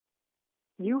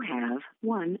You have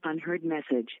one unheard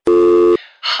message.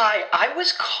 Hi, I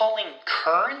was calling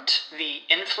Current, the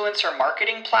influencer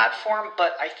marketing platform,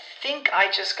 but I think I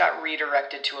just got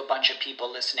redirected to a bunch of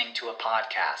people listening to a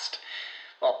podcast.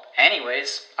 Well,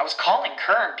 anyways, I was calling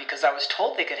Current because I was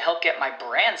told they could help get my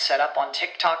brand set up on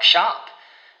TikTok Shop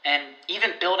and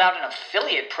even build out an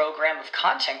affiliate program of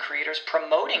content creators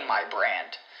promoting my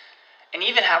brand. And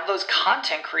even have those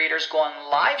content creators go on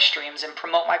live streams and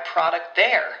promote my product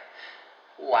there.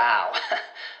 Wow,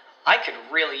 I could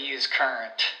really use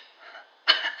Current.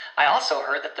 I also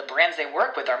heard that the brands they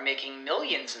work with are making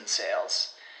millions in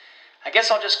sales. I guess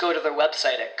I'll just go to their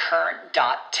website at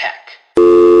current.tech.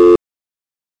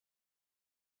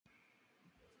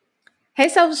 Hey,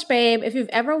 Selfish Babe. If you've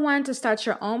ever wanted to start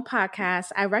your own podcast,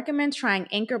 I recommend trying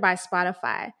Anchor by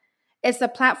Spotify. It's the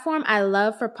platform I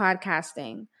love for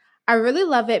podcasting. I really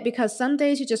love it because some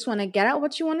days you just want to get out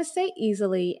what you want to say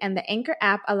easily, and the Anchor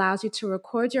app allows you to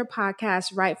record your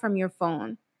podcast right from your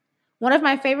phone. One of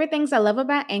my favorite things I love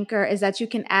about Anchor is that you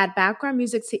can add background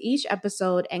music to each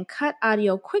episode and cut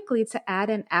audio quickly to add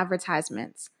in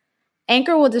advertisements.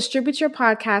 Anchor will distribute your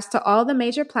podcast to all the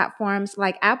major platforms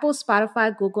like Apple,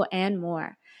 Spotify, Google, and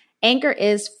more. Anchor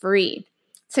is free.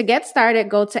 To get started,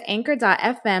 go to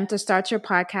anchor.fm to start your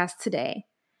podcast today.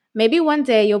 Maybe one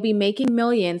day you'll be making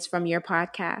millions from your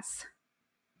podcast.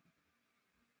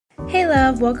 Hey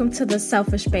love, welcome to the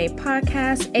Selfish Babe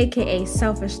podcast, aka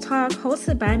Selfish Talk,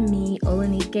 hosted by me,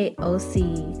 Olenike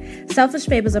OC. Selfish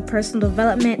Babe is a personal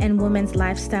development and women's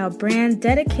lifestyle brand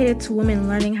dedicated to women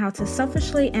learning how to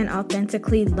selfishly and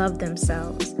authentically love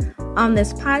themselves. On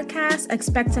this podcast,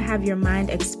 expect to have your mind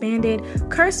expanded,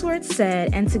 curse words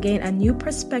said, and to gain a new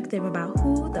perspective about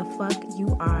who the fuck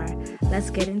you are. Let's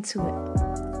get into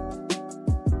it.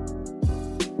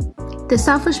 The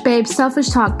Selfish Babe Selfish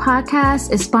Talk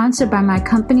podcast is sponsored by my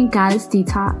company, Goddess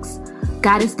Detox.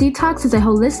 Goddess Detox is a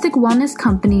holistic wellness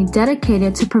company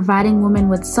dedicated to providing women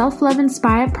with self-love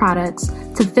inspired products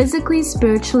to physically,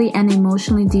 spiritually, and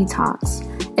emotionally detox.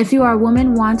 If you are a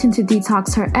woman wanting to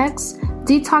detox her ex,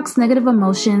 detox negative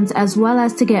emotions, as well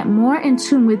as to get more in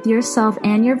tune with yourself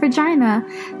and your vagina,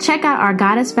 check out our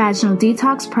Goddess Vaginal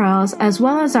Detox Pearls, as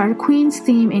well as our Queen's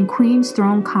Theme and Queen's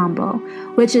Throne combo,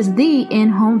 which is the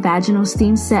in-home vaginal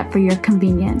steam set for your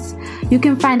convenience. You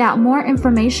can find out more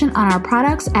information on our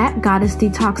products at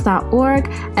goddessdetox.org,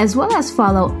 as well as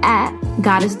follow at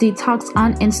Goddess Detox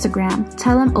on Instagram.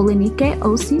 Tell them Olenike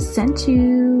OC sent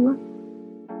you.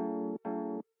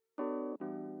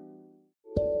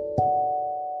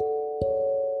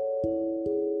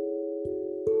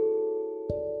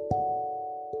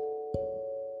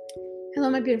 Hello,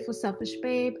 my beautiful selfish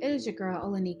babe. It is your girl,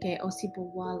 Olenike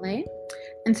Osipowale.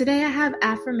 And today I have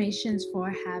affirmations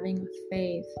for having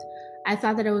faith. I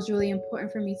thought that it was really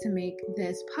important for me to make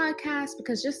this podcast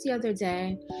because just the other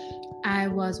day, I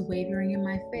was wavering in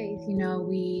my faith.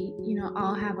 We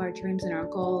all have our dreams and our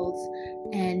goals,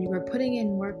 and we're putting in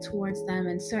work towards them.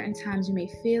 And certain times you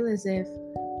may feel as if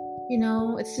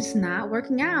it's just not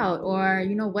working out, or,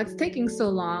 what's taking so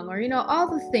long, or, all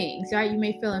the things, right? You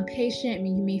may feel impatient.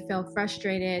 You may feel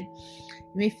frustrated.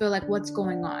 You may feel like what's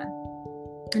going on.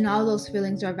 And all those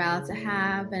feelings are valid to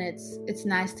have. And it's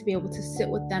nice to be able to sit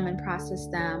with them and process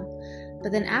them.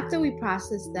 But then after we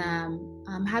process them,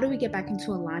 how do we get back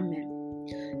into alignment?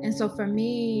 And so for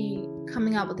me,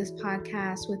 coming out with this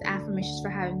podcast with affirmations for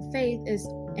having faith is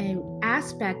an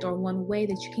aspect or one way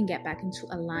that you can get back into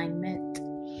alignment.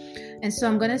 And so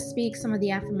I'm going to speak some of the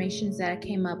affirmations that I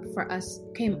came up with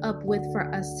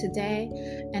for us today,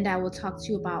 and I will talk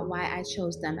to you about why I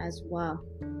chose them as well.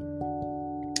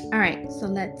 All right, so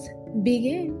let's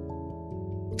begin.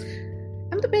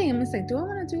 I'm debating. I'm just like, do I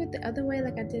want to do it the other way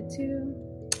like I did too?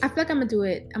 I feel like I'm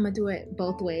gonna do it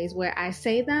both ways, where I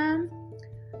say them,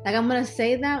 like I'm gonna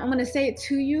say it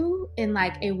to you in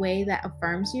like a way that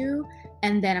affirms you,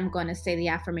 and then I'm gonna say the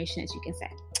affirmation that you can say.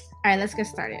 All right, let's get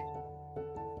started.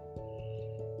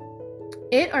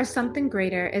 It or something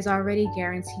greater is already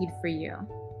guaranteed for you.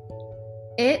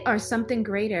 It or something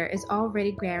greater is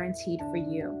already guaranteed for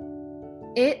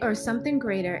you. It or something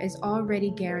greater is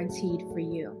already guaranteed for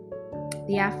you.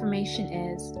 The affirmation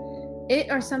is,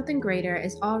 it or something greater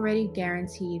is already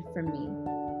guaranteed for me.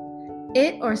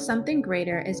 It or something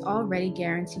greater is already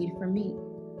guaranteed for me.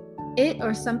 It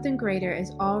or something greater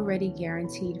is already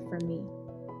guaranteed for me.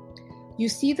 You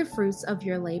see the fruits of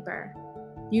your labor.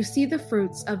 You see the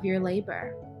fruits of your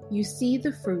labor. You see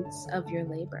the fruits of your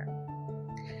labor.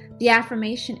 The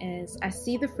affirmation is, I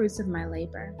see the fruits of my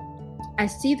labor. I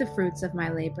see the fruits of my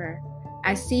labor.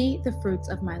 I see the fruits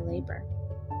of my labor.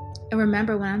 And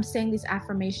remember, when I'm saying these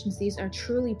affirmations, these are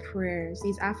truly prayers.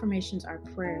 These affirmations are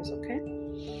prayers,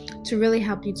 okay? To really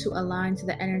help you to align to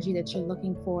the energy that you're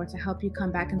looking for, to help you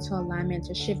come back into alignment,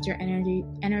 to shift your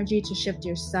energy, to shift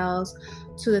your cells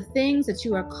to the things that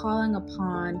you are calling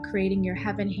upon, creating your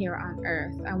heaven here on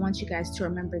earth. I want you guys to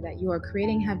remember that you are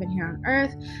creating heaven here on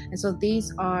earth. And so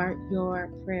these are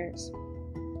your prayers.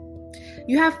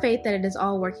 You have faith that it is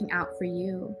all working out for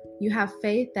you. You have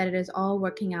faith that it is all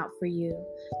working out for you.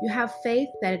 You have faith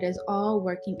that it is all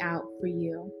working out for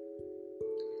you.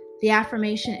 The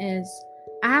affirmation is,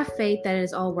 I have faith that it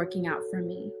is all working out for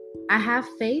me. I have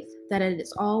faith that it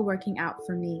is all working out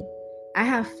for me. I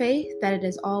have faith that it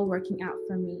is all working out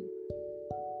for me.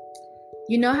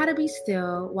 You know how to be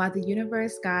still while the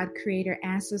universe, God, creator,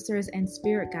 ancestors, and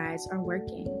spirit guides are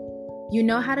working. You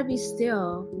know how to be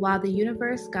still while the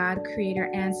universe, God,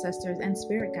 creator, ancestors, and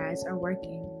spirit guides are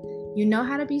working. You know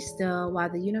how to be still while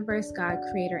the universe, God,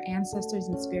 creator, ancestors,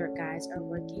 and spirit guides are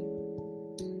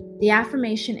working. The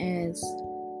affirmation is,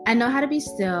 I know how to be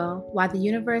still while the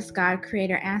universe, God,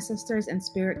 creator, ancestors, and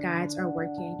spirit guides are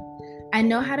working. I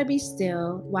know how to be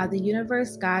still while the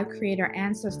universe, God, creator,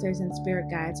 ancestors, and spirit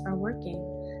guides are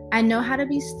working. I know how to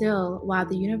be still while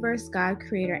the universe, God,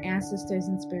 creator, ancestors,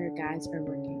 and spirit guides are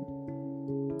working.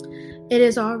 It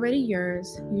is already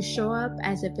yours. You show up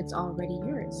as if it's already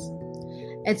yours.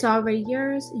 It's already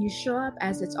yours. You show up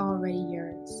as it's already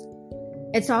yours.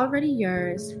 It's already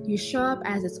yours. You show up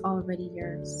as it's already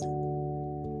yours.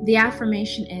 The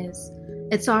affirmation is,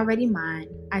 it's already mine.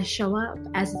 I show up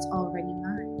as it's already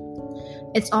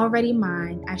mine. It's already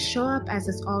mine. I show up as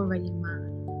it's already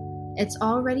mine. It's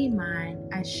already mine.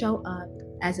 I show up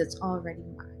as it's already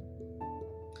mine.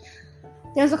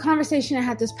 There's a conversation I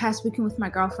had this past weekend with my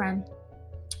girlfriend.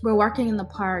 We're walking in the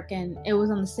park, and it was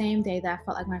on the same day that I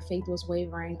felt like my faith was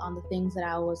wavering on the things that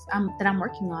I'm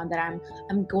working on, that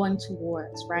I'm going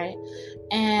towards, right?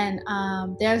 And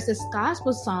there's this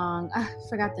gospel song, I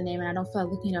forgot the name, and I don't feel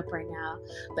like looking it up right now.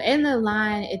 But in the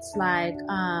line, it's like,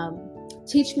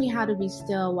 teach me how to be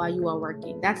still while you are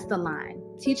working. That's the line.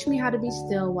 Teach me how to be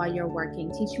still while you're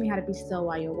working. Teach me how to be still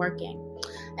while you're working.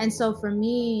 And so for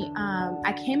me,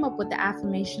 I came up with the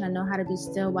affirmation, I know how to be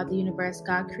still while the universe,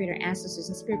 God, creator, ancestors,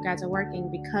 and spirit guides are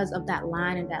working, because of that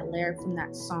line and that lyric from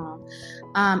that song.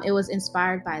 It was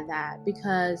inspired by that,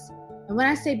 because when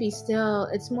I say be still,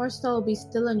 it's more so be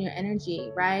still in your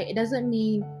energy, right? It doesn't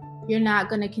mean you're not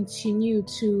going to continue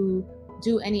to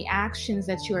do any actions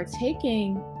that you are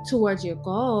taking towards your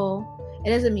goal. It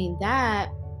doesn't mean that.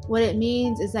 What it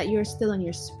means is that you're still in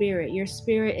your spirit. Your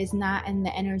spirit is not in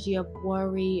the energy of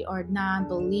worry or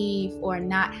non-belief or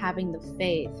not having the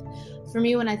faith. For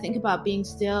me, when I think about being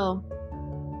still,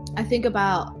 I think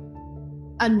about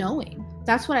a knowing.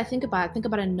 That's what I think about. I think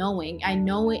about a knowing. I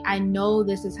know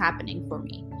this is happening for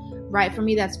me, right? For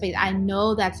me, that's faith. I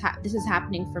know this is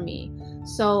happening for me.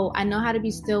 So I know how to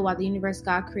be still while the universe,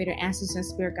 God, creator, ancestors, and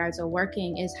spirit guides are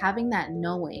working, is having that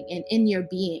knowing and in your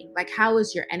being. Like, how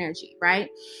is your energy, right?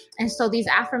 And so these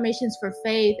affirmations for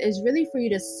faith is really for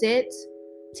you to sit,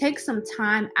 take some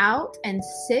time out and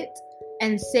sit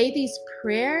and say these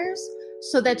prayers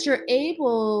so that you're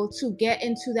able to get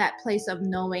into that place of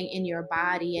knowing in your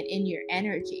body and in your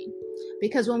energy.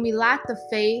 Because when we lack the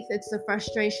faith, it's the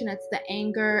frustration, it's the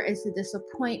anger, it's the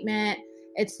disappointment,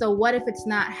 it's the what if it's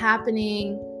not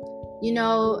happening. You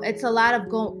know, it's a lot of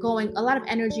a lot of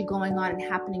energy going on and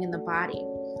happening in the body.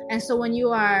 And so when you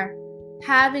are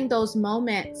having those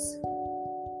moments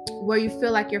where you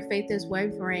feel like your faith is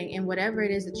wavering in whatever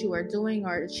it is that you are doing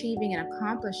or achieving and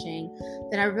accomplishing,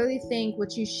 then I really think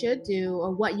what you should do,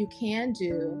 or what you can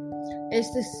do, is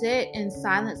to sit in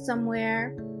silence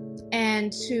somewhere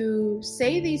and to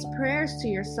say these prayers to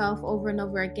yourself over and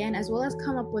over again, as well as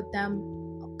come up with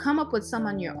some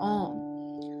on your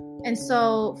own. And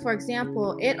so, for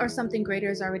example, it or something greater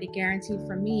is already guaranteed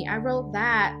for me. I wrote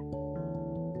that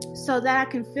so that I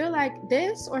can feel like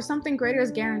this or something greater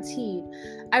is guaranteed.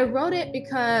 I wrote it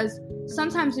because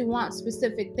sometimes we want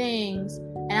specific things,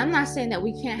 and I'm not saying that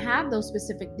we can't have those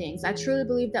specific things. I truly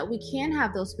believe that we can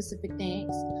have those specific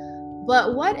things.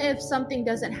 But what if something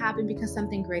doesn't happen because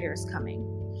something greater is coming?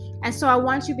 And so I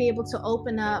want you to be able to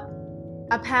open up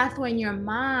a pathway in your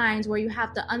mind where you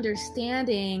have the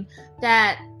understanding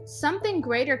that something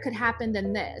greater could happen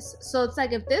than this. So it's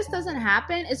like, if this doesn't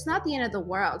happen, it's not the end of the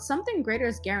world. Something greater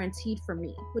is guaranteed for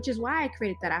me, which is why I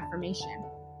created that affirmation.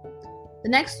 The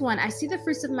next one, I see the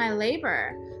fruits of my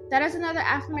labor. That is another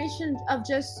affirmation of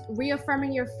just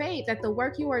reaffirming your faith, that the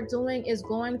work you are doing is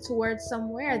going towards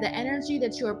somewhere. The energy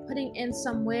that you are putting in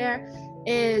somewhere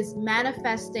is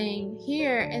manifesting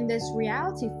here in this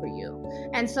reality for you.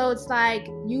 And so it's like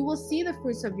you will see the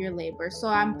fruits of your labor. So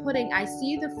I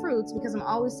see the fruits because I'm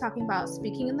always talking about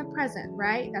speaking in the present,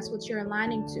 right? That's what you're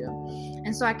aligning to.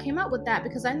 And so I came up with that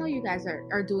because I know you guys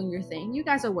are doing your thing. You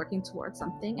guys are working towards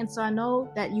something. And so I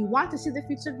know that you want to see the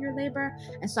fruits of your labor.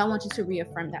 And so I want you to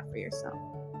reaffirm that for yourself.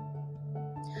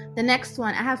 The next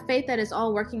one, I have faith that it's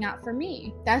all working out for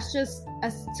me. That's just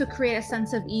to create a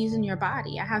sense of ease in your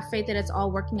body. I have faith that it's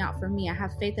all working out for me. I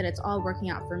have faith that it's all working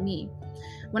out for me.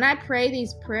 When I pray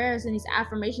these prayers and these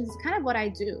affirmations, it's kind of what I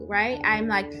do, right? I'm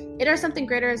like, it or something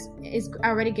greater is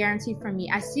already guaranteed for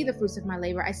me. I see the fruits of my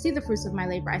labor. I see the fruits of my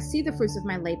labor. I see the fruits of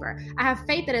my labor. I have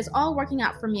faith that it's all working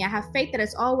out for me. I have faith that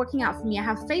it's all working out for me. I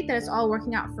have faith that it's all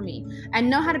working out for me. I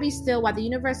know how to be still while the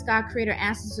universe, God, creator,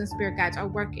 ancestors, and spirit guides are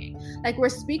working. Like we're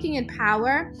speaking in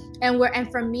power, and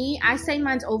for me, I say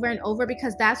mine over and over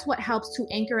because that's what helps to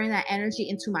anchor in that energy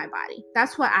into my body.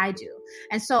 That's what I do.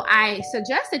 And so I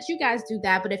suggest that you guys do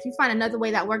that. But if you find another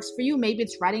way that works for you, maybe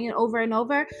it's writing it over and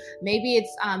over. Maybe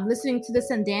it's listening to this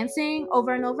and dancing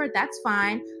over and over. That's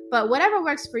fine. But whatever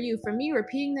works for you. For me,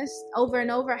 repeating this over and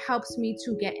over helps me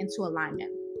to get into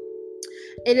alignment.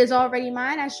 It is already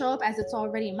mine. I show up as it's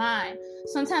already mine.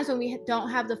 Sometimes when we don't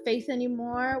have the faith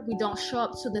anymore, we don't show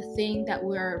up to the thing that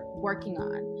we're working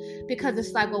on because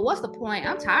it's like, well, what's the point?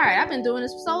 I'm tired. I've been doing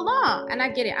this for so long. And I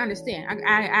get it. I understand.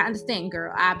 I understand,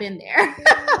 girl. I've been there.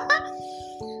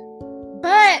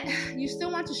 But you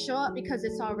still want to show up because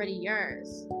it's already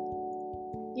yours.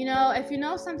 You know, if you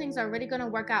know something's already going to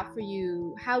work out for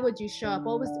you, how would you show up?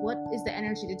 What is the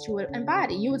energy that you would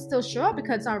embody? You would still show up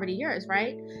because it's already yours,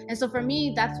 right? And so for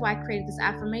me, that's why I created this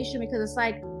affirmation, because it's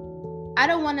like, I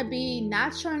don't want to be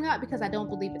not showing up because I don't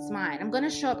believe it's mine. I'm going to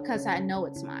show up because I know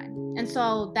it's mine. And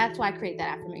so that's why I created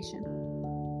that affirmation.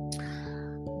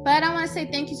 But I want to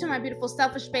say thank you to my beautiful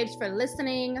selfish babes for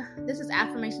listening. This is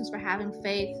Affirmations for Having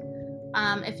Faith.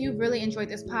 If you really enjoyed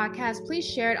this podcast, please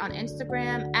share it on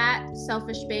Instagram at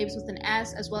selfishbabes with an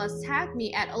S, as well as tag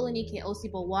me at Olanike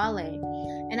Osibowale,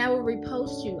 and I will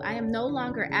repost you. I am no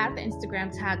longer at the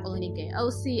Instagram tag Olanike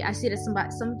Osi. I see that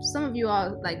some of you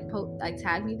all like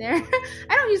tag me there.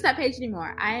 I don't use that page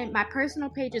anymore. My personal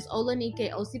page is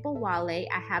Olanike Osibowale.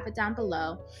 I have it down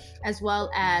below, as well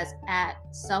as at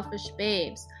Selfish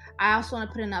Babes. I also want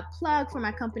to put in a plug for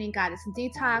my company, Goddess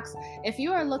Detox. If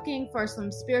you are looking for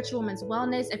some spiritual women's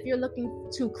wellness, if you're looking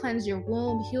to cleanse your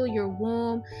womb, heal your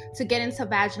womb, to get into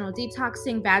vaginal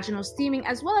detoxing, vaginal steaming,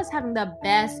 as well as having the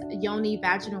best yoni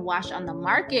vaginal wash on the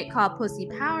market called Pussy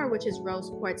Power, which is rose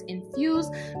quartz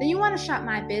infused, then you want to shop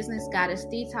my business, Goddess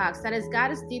Detox. That is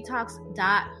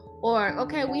goddessdetox.org.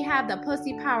 Okay, we have the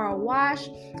Pussy Power wash.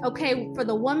 Okay, for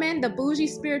the woman, the bougie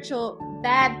spiritual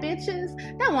bad bitches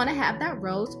that want to have that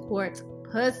rose quartz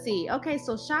pussy. Okay,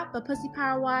 so shop the Pussy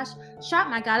Power Wash, shop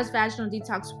my Goddess Vaginal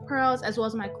Detox Pearls, as well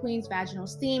as my Queen's Vaginal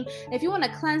Steam. If you want to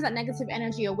cleanse that negative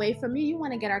energy away from you, you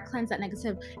want to get our Cleanse That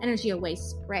Negative Energy Away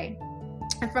spray.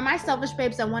 And for my selfish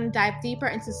babes that want to dive deeper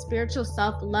into spiritual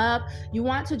self-love, you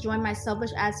want to join my Selfish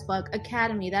as Fuck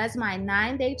Academy. That is my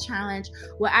 9-day challenge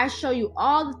where I show you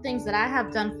all the things that I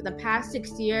have done for the past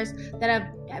 6 years that have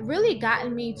really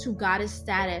gotten me to goddess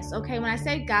status. Okay, when I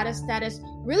say goddess status,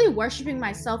 really worshiping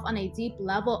myself on a deep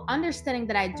level, understanding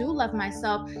that I do love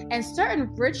myself, and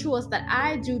certain rituals that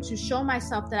I do to show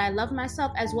myself that I love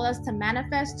myself, as well as to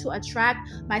manifest, to attract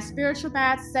my spiritual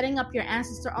bath, setting up your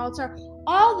ancestor altar,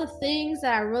 all the things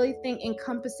that I really think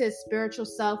encompasses spiritual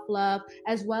self-love,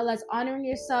 as well as honoring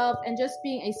yourself and just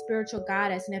being a spiritual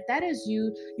goddess. And if that is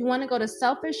you, you want to go to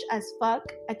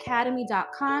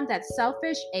selfishasfuckacademy.com. That's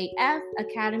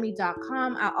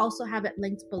selfishafacademy.com. I'll also have it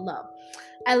linked below.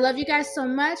 I love you guys so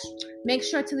much. Make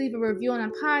sure to leave a review on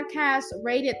a podcast,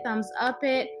 rate it, thumbs up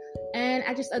it, and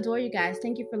I just adore you guys.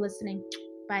 Thank you for listening.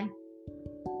 Bye.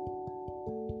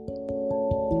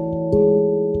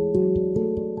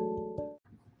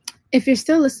 If you're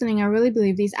still listening, I really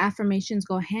believe these affirmations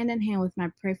go hand in hand with my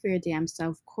Pray for Your Damn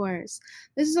Self course.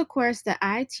 This is a course that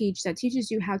I teach that teaches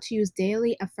you how to use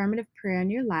daily affirmative prayer in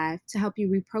your life to help you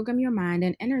reprogram your mind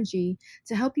and energy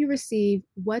to help you receive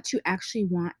what you actually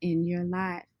want in your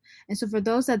life. And so for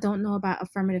those that don't know about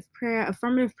affirmative prayer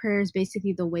is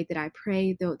basically the way that I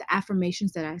pray, the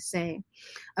affirmations that I say.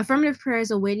 Affirmative prayer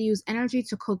is a way to use energy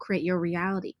to co-create your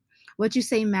reality. What you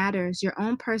say matters. Your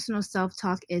own personal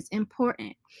self-talk is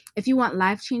important. If you want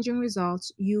life-changing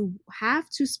results, you have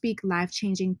to speak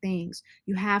life-changing things.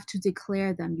 You have to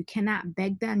declare them. You cannot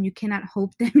beg them. You cannot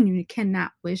hope them. And you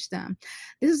cannot wish them.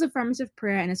 This is affirmative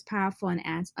prayer, and it's powerful and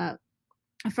adds up.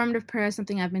 Affirmative prayer is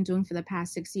something I've been doing for the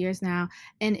past 6 years now,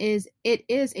 and it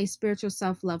is a spiritual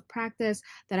self-love practice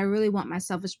that I really want my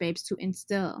selfish babes to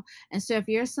instill. And so if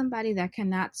you're somebody that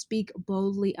cannot speak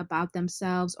boldly about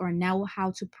themselves or know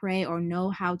how to pray or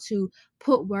know how to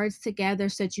put words together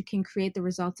so that you can create the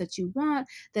results that you want,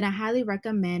 then I highly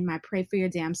recommend my Pray for Your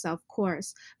Damn Self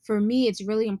course. For me, it's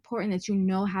really important that you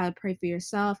know how to pray for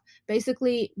yourself.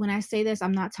 Basically, when I say this,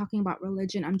 I'm not talking about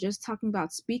religion. I'm just talking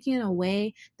about speaking in a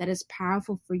way that is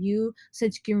powerful for you so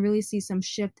that you can really see some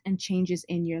shift and changes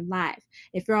in your life.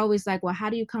 If you're always like, well, how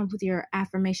do you come up with your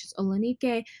affirmations,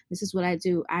 Olanike? This is what I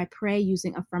do. I pray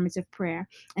using affirmative prayer.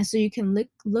 And so you can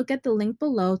look at the link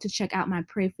below to check out my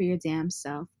Pray for Your Damn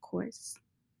Self course.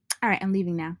 All right, I'm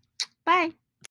leaving now. Bye.